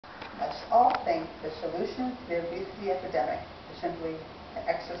all think the solution to the obesity epidemic is simply to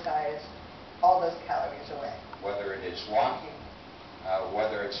exercise all those calories away. Whether it is walking,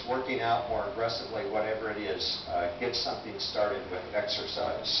 whether it's working out more aggressively, whatever it is, get something started with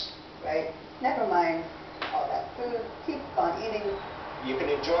exercise. Right? Never mind all that food. Keep on eating. You can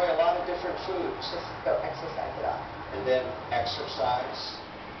enjoy a lot of different foods. Just go exercise it on. And then exercise.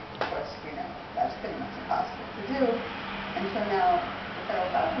 Of course, that's pretty much impossible to do. And so now the federal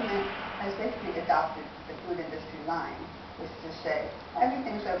government has basically adopted the food industry line, which is to say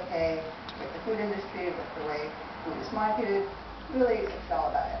everything's okay with the food industry, with the way food is marketed. Really, it's all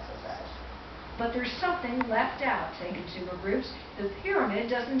about exercise. But there's something left out, say consumer groups. The pyramid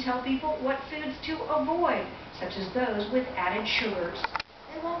doesn't tell people what foods to avoid, such as those with added sugars.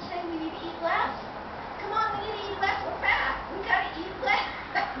 They won't say we need to eat less. Come on, we need to eat less. We're fat. We got to eat less.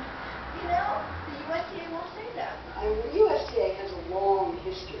 The USDA won't say that. The USDA has a long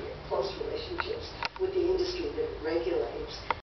history of close relationships with the industry that it regulates.